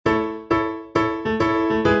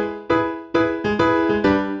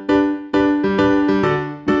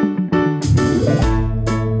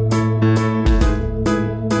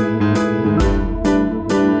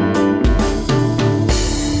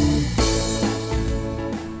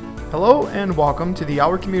Hello and welcome to the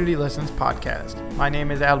Our Community Listens podcast. My name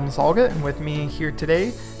is Adam Salga, and with me here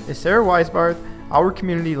today is Sarah Weisbarth, Our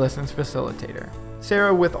Community Listens facilitator.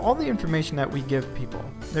 Sarah, with all the information that we give people,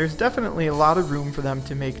 there's definitely a lot of room for them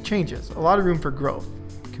to make changes, a lot of room for growth.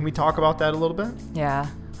 Can we talk about that a little bit? Yeah.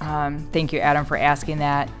 Thank you, Adam, for asking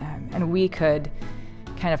that. And we could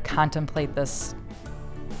kind of contemplate this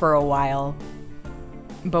for a while,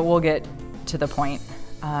 but we'll get to the point.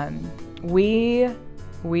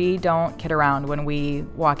 We don't kid around when we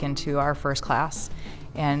walk into our first class.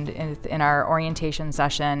 And in our orientation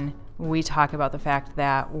session, we talk about the fact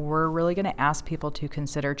that we're really going to ask people to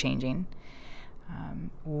consider changing.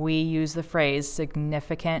 We use the phrase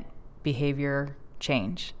significant behavior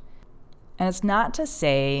change. And it's not to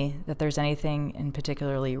say that there's anything in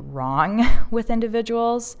particularly wrong with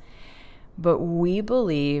individuals, but we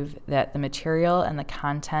believe that the material and the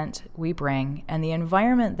content we bring and the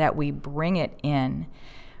environment that we bring it in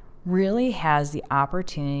really has the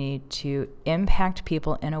opportunity to impact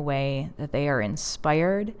people in a way that they are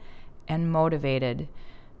inspired and motivated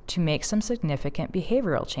to make some significant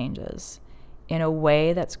behavioral changes in a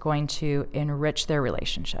way that's going to enrich their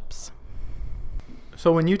relationships.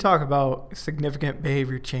 So when you talk about significant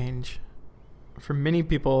behavior change, for many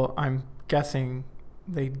people, I'm guessing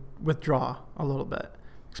they withdraw a little bit,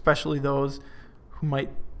 especially those who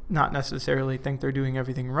might not necessarily think they're doing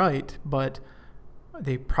everything right, but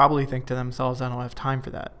they probably think to themselves, I don't have time for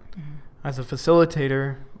that. Mm-hmm. As a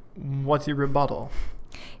facilitator, what's your rebuttal?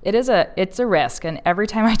 It's a risk. And every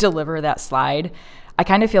time I deliver that slide, I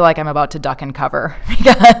kind of feel like I'm about to duck and cover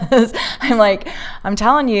because I'm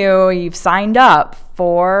telling you, you've signed up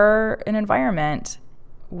for an environment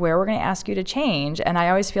where we're going to ask you to change. And I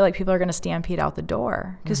always feel like people are going to stampede out the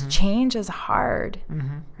door because change is hard,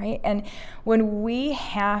 right? And when we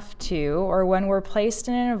have to, or when we're placed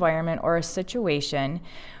in an environment or a situation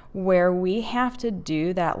where we have to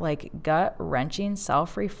do that gut-wrenching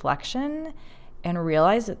self-reflection and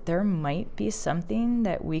realize that there might be something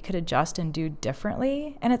that we could adjust and do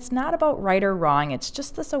differently. And it's not about right or wrong. It's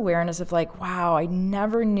just this awareness of wow, I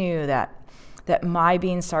never knew that my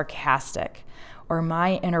being sarcastic or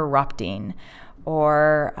my interrupting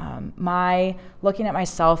or my looking at my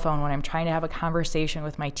cell phone when I'm trying to have a conversation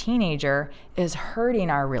with my teenager is hurting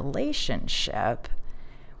our relationship.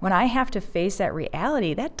 When I have to face that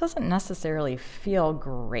reality, that doesn't necessarily feel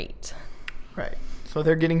great. Right. So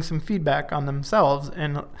they're getting some feedback on themselves,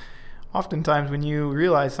 and oftentimes when you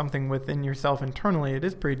realize something within yourself internally, it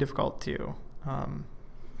is pretty difficult to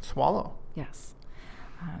swallow. Yes.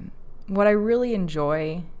 What I really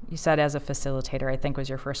enjoy, you said as a facilitator, I think was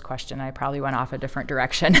your first question. I probably went off a different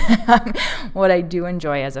direction. What I do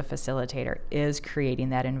enjoy as a facilitator is creating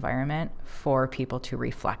that environment for people to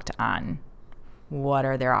reflect on what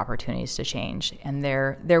are their opportunities to change and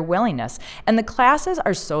their willingness. And the classes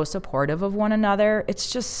are so supportive of one another.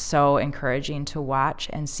 It's just so encouraging to watch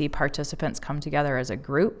and see participants come together as a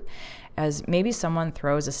group, as maybe someone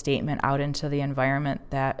throws a statement out into the environment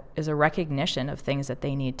that is a recognition of things that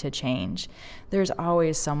they need to change. There's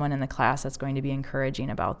always someone in the class that's going to be encouraging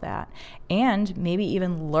about that, and maybe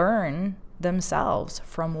even learn themselves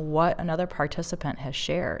from what another participant has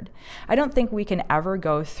shared. I don't think we can ever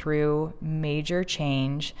go through major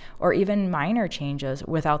change or even minor changes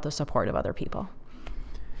without the support of other people.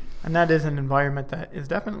 And that is an environment that is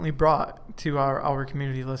definitely brought to our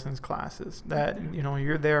Community Listens classes, that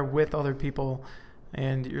you're there with other people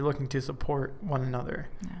and you're looking to support one another.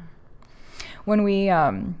 Yeah. When we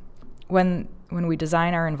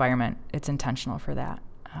design our environment, it's intentional for that.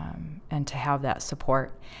 And to have that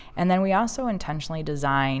support. And then we also intentionally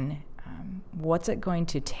design what's it going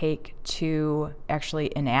to take to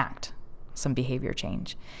actually enact some behavior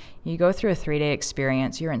change. You go through a 3-day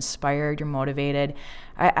experience, you're inspired, you're motivated.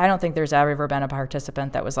 I don't think there's ever been a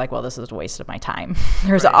participant that was like, well, this is a waste of my time.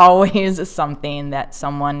 There's always something that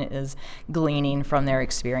someone is gleaning from their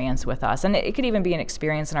experience with us. And it could even be an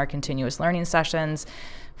experience in our continuous learning sessions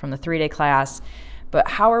from the 3-day class. But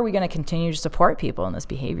how are we going to continue to support people in this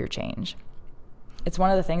behavior change? It's one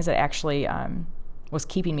of the things that actually was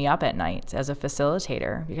keeping me up at night as a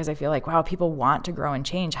facilitator, because I feel like, wow, people want to grow and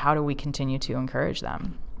change. How do we continue to encourage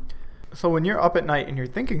them? So when you're up at night and you're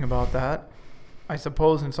thinking about that, I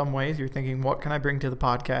suppose in some ways you're thinking, what can I bring to the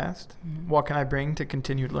podcast? Mm-hmm. What can I bring to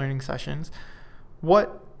continued learning sessions?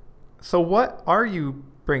 What are you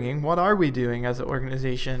bringing? What are we doing as an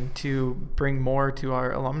organization to bring more to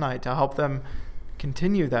our alumni to help them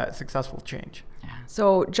continue that successful change?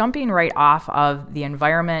 So jumping right off of the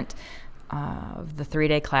environment of the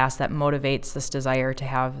 3-day class that motivates this desire to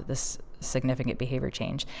have this significant behavior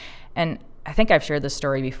change. And I think I've shared this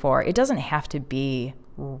story before. It doesn't have to be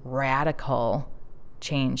radical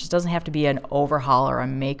change. It doesn't have to be an overhaul or a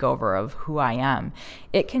makeover of who I am.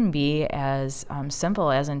 It can be as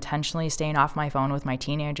simple as intentionally staying off my phone with my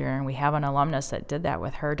teenager. And we have an alumnus that did that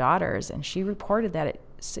with her daughters, and she reported that it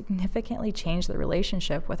significantly changed the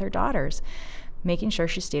relationship with her daughters, making sure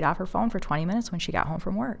she stayed off her phone for 20 minutes when she got home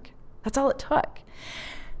from work. That's all it took.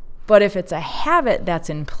 But if it's a habit that's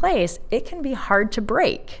in place, it can be hard to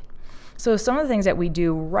break. So some of the things that we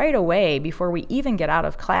do right away before we even get out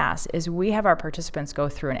of class is we have our participants go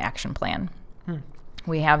through an action plan.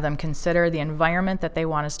 We have them consider the environment that they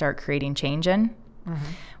want to start creating change in.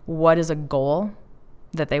 What is a goal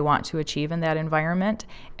that they want to achieve in that environment,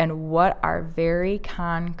 and what are very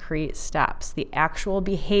concrete steps, the actual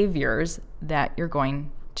behaviors that you're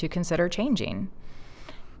going to consider changing.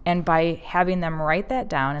 And by having them write that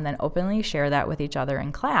down and then openly share that with each other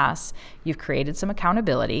in class, you've created some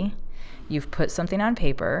accountability. You've put something on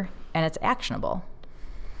paper, and it's actionable.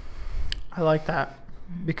 I like that,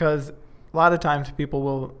 because a lot of times people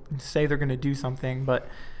will say they're going to do something, but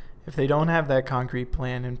if they don't have that concrete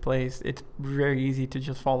plan in place, it's very easy to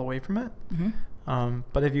just fall away from it.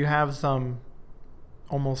 But if you have some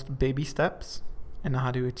almost baby steps and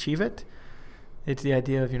how to achieve it, it's the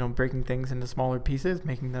idea of, breaking things into smaller pieces,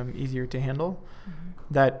 making them easier to handle.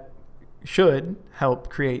 That should help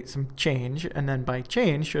create some change, and then by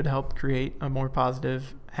change should help create a more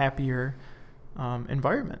positive, happier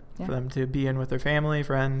environment for them to be in with their family,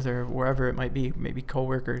 friends, or wherever it might be, maybe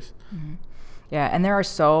coworkers. Yeah, and there's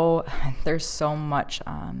so much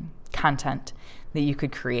content that you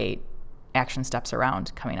could create action steps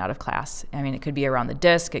around coming out of class. I mean, it could be around the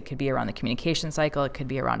DISC, it could be around the communication cycle, it could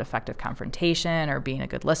be around effective confrontation or being a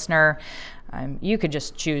good listener. You could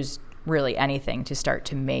just choose really anything to start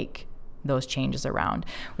to make those changes around.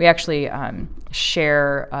 We actually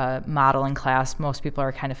share a model in class. Most people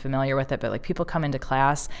are kind of familiar with it, but like people come into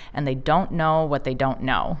class and they don't know what they don't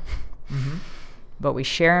know. But we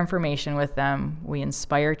share information with them, we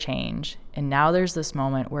inspire change, and now there's this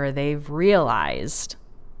moment where they've realized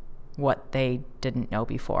what they didn't know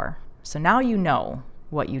before. So now you know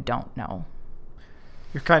what you don't know.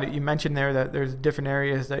 You mentioned there that there's different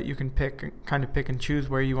areas that you can pick and choose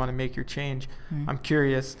where you want to make your change. I'm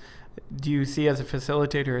curious, do you see as a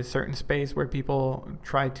facilitator a certain space where people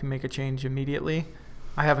try to make a change immediately?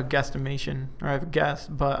 I have a guesstimation, or I have a guess,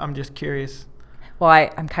 but I'm just curious. Well,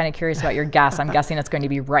 I'm kind of curious about your guess. I'm guessing it's going to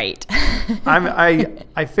be right.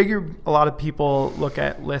 I figure a lot of people look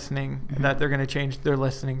at listening and that they're going to change their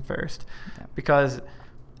listening first, because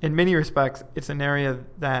in many respects, it's an area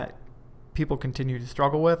that people continue to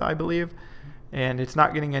struggle with, I believe. And it's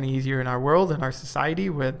not getting any easier in our world, in our society,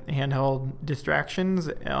 with handheld distractions,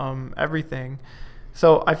 everything.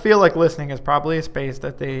 So I feel like listening is probably a space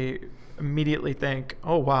that they immediately think,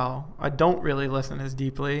 oh, wow, I don't really listen as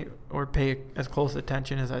deeply or pay as close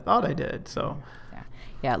attention as I thought I did. So,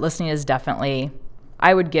 yeah, listening is definitely,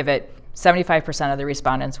 I would give it 75% of the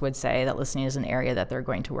respondents would say that listening is an area that they're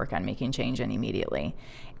going to work on making change in immediately.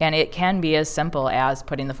 And it can be as simple as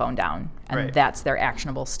putting the phone down. And that's their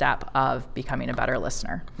actionable step of becoming a better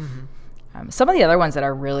listener. Some of the other ones that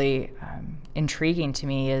are really intriguing to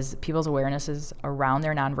me is people's awarenesses around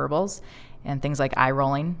their nonverbals and things like eye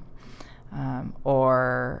rolling,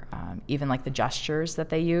 or even like the gestures that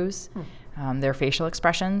they use, their facial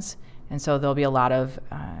expressions. And so there'll be a lot of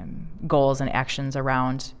goals and actions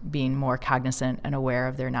around being more cognizant and aware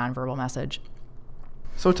of their nonverbal message.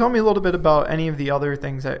 So tell me a little bit about any of the other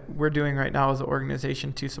things that we're doing right now as an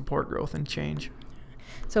organization to support growth and change.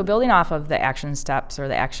 So building off of the action steps or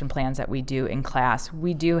the action plans that we do in class,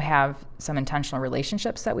 we do have some intentional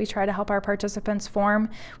relationships that we try to help our participants form.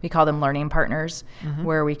 We call them learning partners,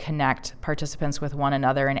 where we connect participants with one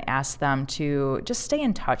another and ask them to just stay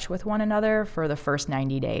in touch with one another for the first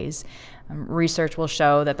 90 days. Research will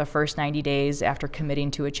show that the first 90 days after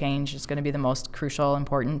committing to a change is going to be the most crucial,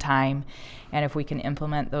 important time. And if we can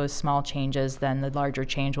implement those small changes, then the larger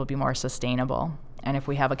change will be more sustainable. And if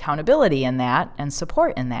we have accountability in that and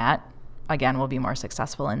support in that, again, we'll be more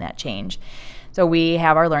successful in that change. So we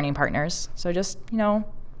have our learning partners. So just,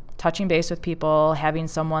 touching base with people, having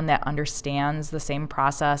someone that understands the same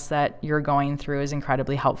process that you're going through is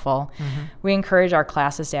incredibly helpful. We encourage our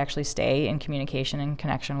classes to actually stay in communication and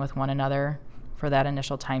connection with one another for that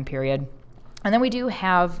initial time period. And then we do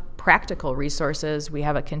have practical resources. We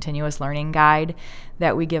have a continuous learning guide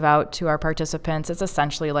that we give out to our participants. It's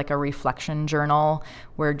essentially like a reflection journal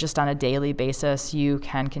where just on a daily basis you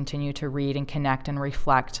can continue to read and connect and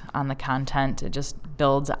reflect on the content. It just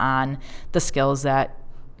builds on the skills that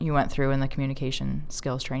you went through in the communication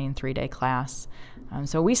skills training 3-day class.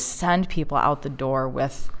 So we send people out the door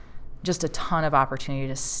with just a ton of opportunity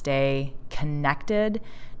to stay connected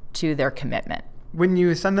to their commitment. When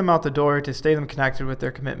you send them out the door to stay them connected with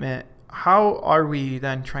their commitment, how are we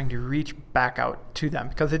then trying to reach back out to them?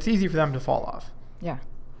 Because it's easy for them to fall off. Yeah.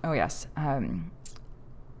 Oh, yes.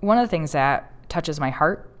 One of the things that touches my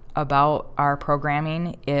heart about our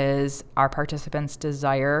programming is our participants'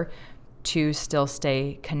 desire to still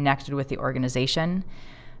stay connected with the organization,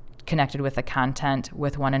 connected with the content,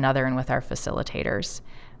 with one another, and with our facilitators.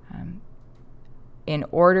 In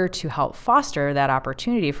order to help foster that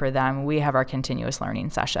opportunity for them, we have our continuous learning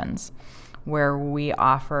sessions, where we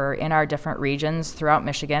offer in our different regions throughout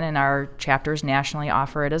Michigan, and our chapters nationally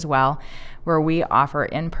offer it as well, where we offer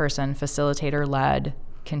in-person facilitator-led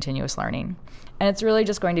continuous learning. And it's really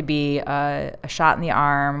just going to be a shot in the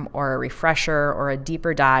arm or a refresher or a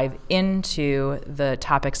deeper dive into the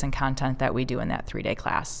topics and content that we do in that 3-day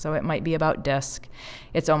class. So it might be about DISC.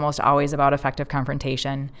 It's almost always about effective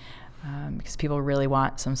confrontation, because people really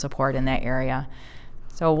want some support in that area.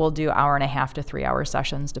 So we'll do 1.5 to 3 hour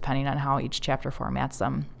sessions depending on how each chapter formats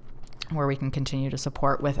them, where we can continue to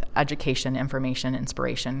support with education, information,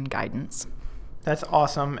 inspiration, guidance. That's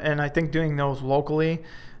awesome. And I think doing those locally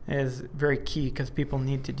is very key because people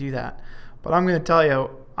need to do that. But I'm going to tell you,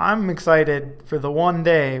 I'm excited for the one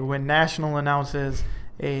day when National announces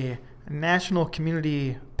a national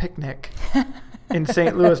community picnic in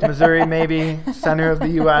St. Louis, Missouri, maybe, center of the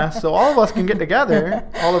U.S. So all of us can get together,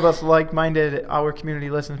 all of us like-minded, Our Community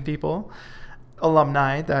Listens people,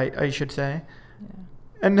 alumni, I should say,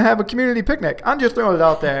 and have a community picnic. I'm just throwing it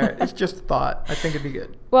out there. It's just a thought. I think it'd be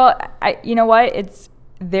good. Well, you know what?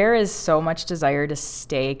 There is so much desire to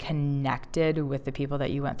stay connected with the people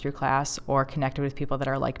that you went through class or connected with people that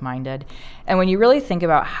are like-minded. And when you really think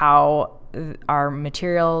about how our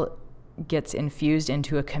material gets infused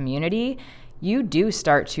into a community, you do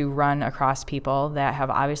start to run across people that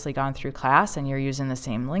have obviously gone through class, and you're using the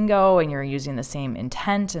same lingo and you're using the same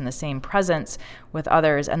intent and the same presence with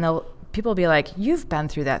others. And people will be like, you've been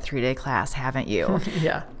through that 3-day class, haven't you?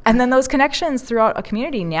 Yeah. And then those connections throughout a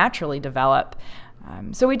community naturally develop.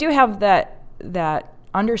 So we do have that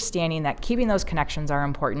understanding that keeping those connections are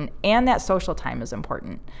important, and that social time is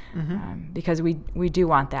important, because we do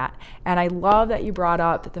want that. And I love that you brought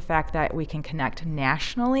up the fact that we can connect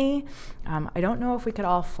nationally. I don't know if we could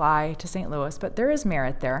all fly to St. Louis, but there is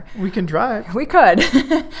merit there. We can drive. We could.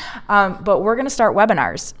 But we're going to start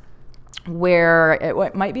webinars, where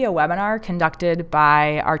it might be a webinar conducted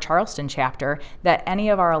by our Charleston chapter that any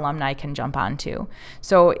of our alumni can jump onto.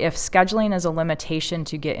 So if scheduling is a limitation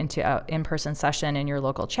to get into an in-person session in your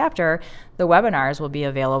local chapter, the webinars will be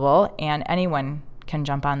available, and anyone can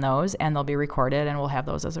jump on those, and they'll be recorded, and we'll have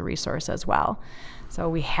those as a resource as well. So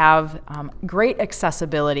we have great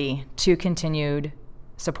accessibility to continued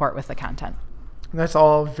support with the content. That's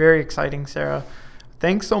all very exciting, Sarah.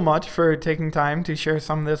 Thanks so much for taking time to share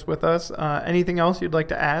some of this with us. Anything else you'd like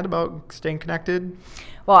to add about staying connected?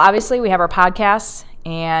 Well, obviously we have our podcasts,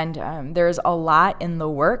 and there's a lot in the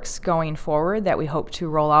works going forward that we hope to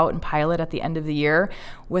roll out and pilot at the end of the year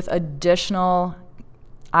with additional,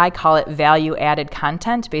 I call it value-added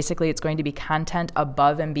content. Basically, it's going to be content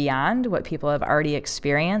above and beyond what people have already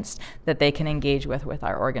experienced that they can engage with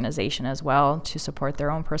our organization as well to support their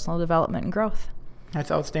own personal development and growth. That's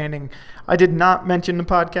outstanding. I did not mention the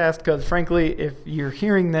podcast because, frankly, if you're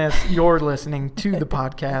hearing this, you're listening to the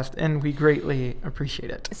podcast, and we greatly appreciate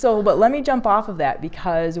it. But let me jump off of that,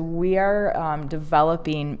 because we are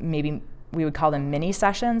developing, maybe we would call them mini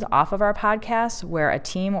sessions off of our podcast, where a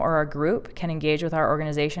team or a group can engage with our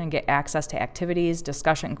organization and get access to activities,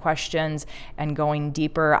 discussion questions, and going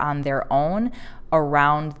deeper on their own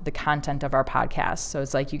around the content of our podcast. So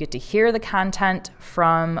it's like you get to hear the content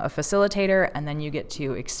from a facilitator, and then you get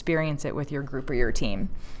to experience it with your group or your team.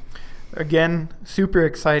 Again, super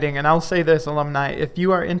exciting. And I'll say this, alumni, if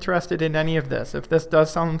you are interested in any of this, if this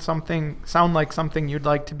does sound like something you'd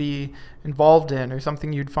like to be involved in, or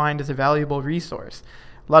something you'd find as a valuable resource,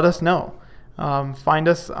 let us know. Find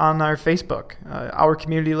us on our Facebook, Our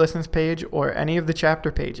Community Listens page, or any of the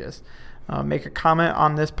chapter pages. Make a comment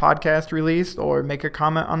on this podcast release, or make a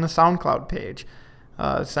comment on the SoundCloud page.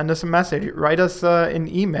 Send us a message. Write us an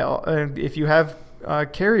email. If you have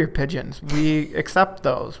carrier pigeons, we accept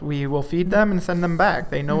those. We will feed them and send them back.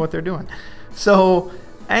 They know what they're doing. So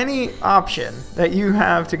any option that you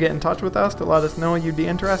have to get in touch with us to let us know you'd be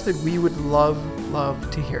interested, we would love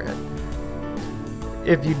to hear it.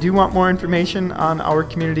 If you do want more information on Our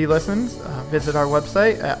Community Listens, visit our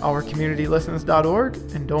website at ourcommunitylistens.org.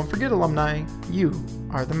 And don't forget, alumni, you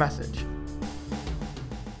are the message.